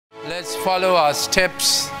Let's follow our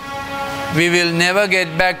steps. We will never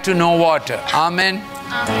get back to no water. Amen?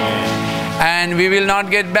 Amen. And we will not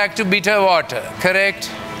get back to bitter water. Correct?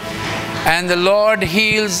 And the Lord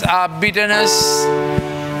heals our bitterness,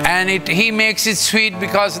 and He makes it sweet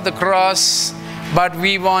because of the cross. But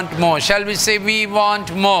we want more. Shall we say we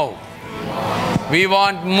want more? We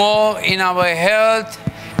want more in our health,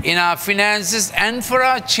 in our finances, and for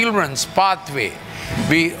our children's pathway.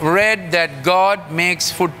 We read that God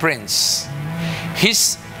makes footprints.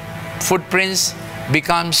 His footprints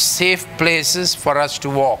become safe places for us to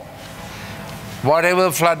walk. Whatever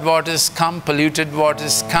flood waters come, polluted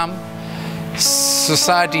waters come,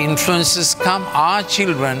 society influences come, our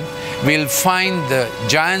children will find the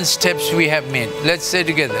giant steps we have made. Let's say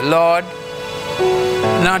together, Lord,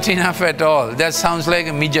 not enough at all. That sounds like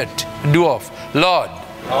a midget, dwarf. Lord,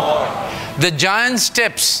 the giant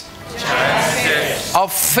steps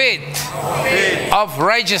of faith, of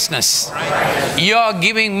righteousness, you are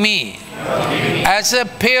giving me as a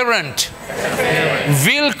parent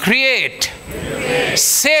will create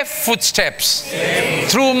safe footsteps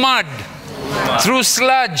through mud, through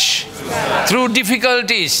sludge, through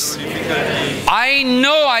difficulties. I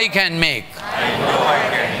know I can make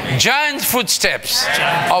giant footsteps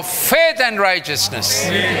of faith and righteousness.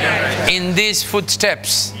 In these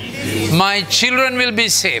footsteps, my children will be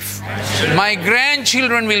safe. My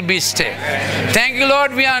grandchildren will be safe. Thank you,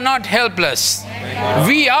 Lord, we are not helpless.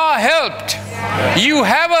 We are helped. You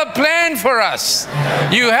have a plan for us.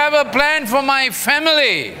 You have a plan for my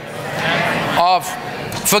family of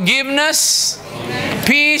forgiveness,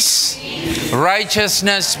 peace,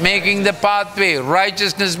 righteousness making the pathway,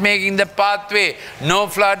 righteousness making the pathway, no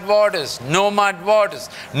flood waters, no mud waters,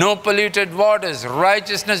 no polluted waters,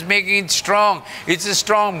 righteousness making it strong. It's a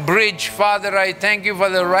strong bridge. Father, I thank you for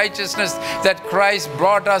the righteousness that Christ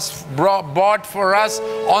bought for us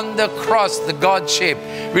on the cross, the God shape.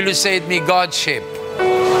 Will you say with me, God shape?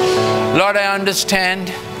 Lord, I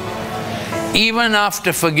understand, even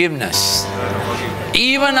after forgiveness,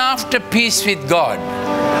 even after peace with God,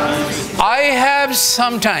 I have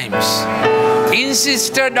sometimes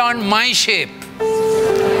insisted on my shape.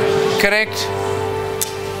 Correct?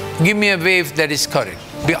 Give me a wave that is correct.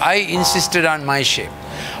 I insisted on my shape.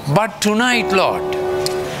 But tonight, Lord,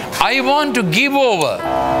 I want to give over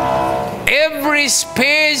every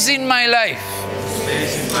space in my life.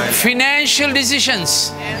 Financial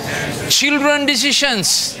decisions, children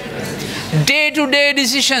decisions, day-to-day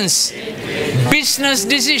decisions, business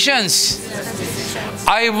decisions.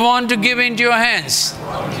 I want to give into your hands.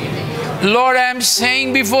 Lord, I am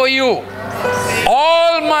saying before you,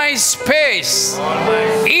 all my space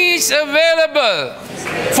is available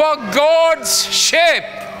for God's shape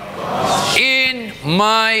in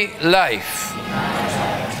my life.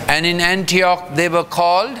 And in Antioch they were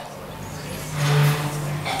called?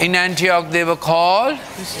 In Antioch they were called?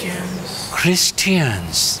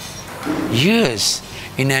 Christians. Yes,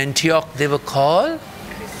 in Antioch they were called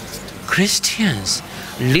Christians.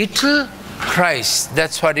 Little Christ,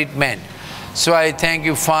 that's what it meant. So I thank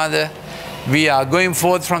you, Father. We are going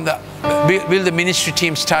forth from the... Will the ministry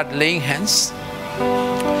team start laying hands?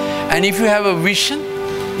 And if you have a vision,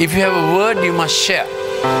 if you have a word, you must share.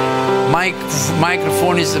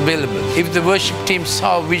 Microphone is available. If the worship team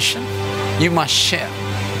saw a vision, you must share.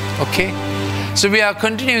 Okay? So we are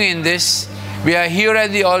continuing in this. We are here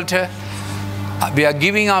at the altar. We are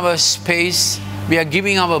giving our space. We are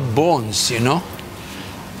giving our bones, you know.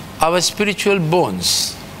 Our spiritual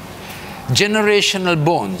bones. Generational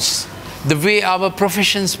bones. The way our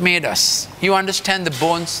professions made us. You understand the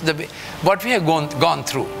bones, the way, what we have gone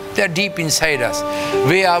through. They are deep inside us.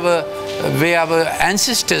 Way our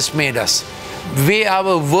ancestors made us. Way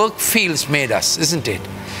our work fields made us, isn't it?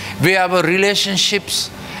 Way our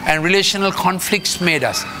relationships and relational conflicts made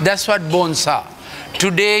us. That's what bones are.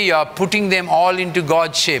 Today you are putting them all into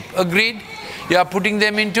God's shape. Agreed? You are putting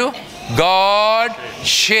them into God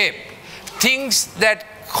shape. Things that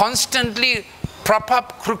constantly prop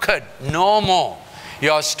up crooked, no more.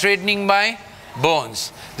 You are straightening my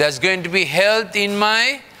bones. There's going to be health in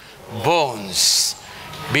my bones,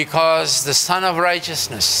 because the Son of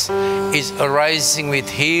Righteousness is arising with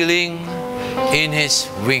healing in His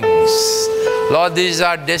wings. Lord, this is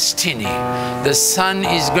our destiny. The sun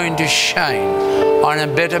is going to shine on a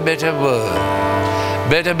better world.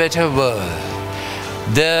 Better world.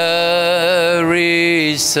 There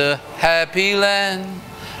is a happy land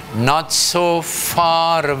not so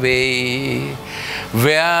far away,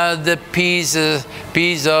 where the peace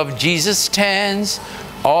of Jesus stands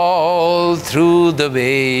all through the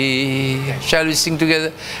way. Shall we sing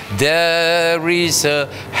together? There is a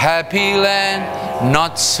happy land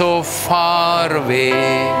not so far away,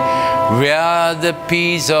 where the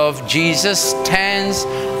peace of Jesus stands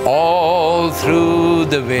all through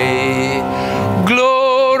the way.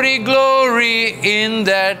 Glory, glory in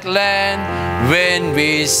that land when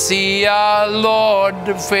we see our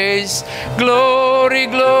Lord face. Glory,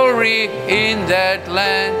 glory in that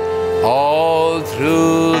land all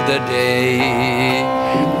through the day,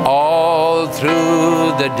 all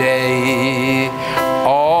through the day,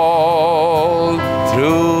 all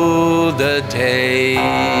through the day.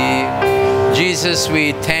 Jesus,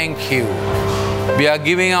 we thank you. We are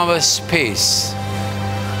giving our space.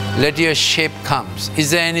 Let your shape come. Is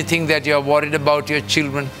there anything that you are worried about your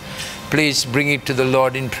children? Please bring it to the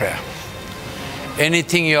Lord in prayer.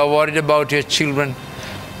 Anything you are worried about your children,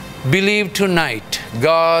 believe tonight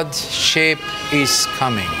God's shape is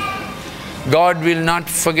coming. God will not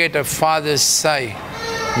forget a father's sigh.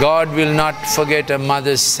 God will not forget a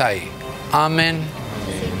mother's sigh. Amen.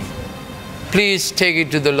 Please take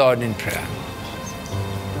it to the Lord in prayer.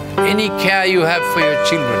 Any care you have for your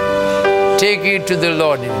children, take it to the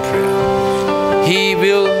Lord in prayer. He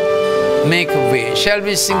will make a way. Shall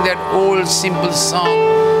we sing that old simple song?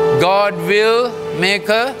 God will make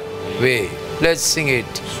a way. Let's sing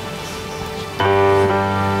it.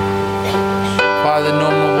 Father,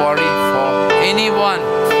 no more worry for anyone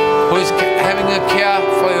who is having a care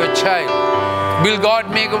for your child. Will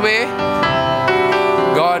God make a way?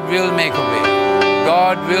 God will make a way.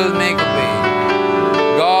 God will make a way.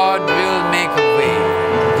 God will make a way.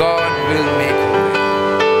 God will make a way.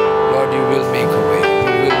 Lord, you will make a way.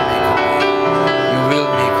 You will make a way. You will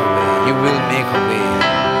make a way. You will make a way.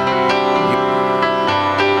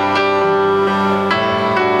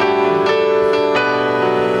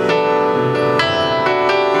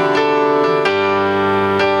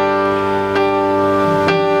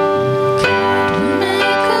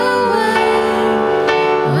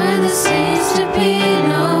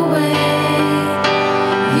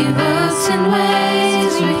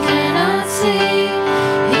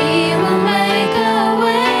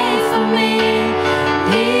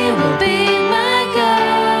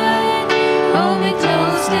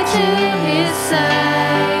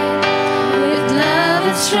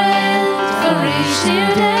 Strength for each new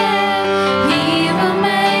day.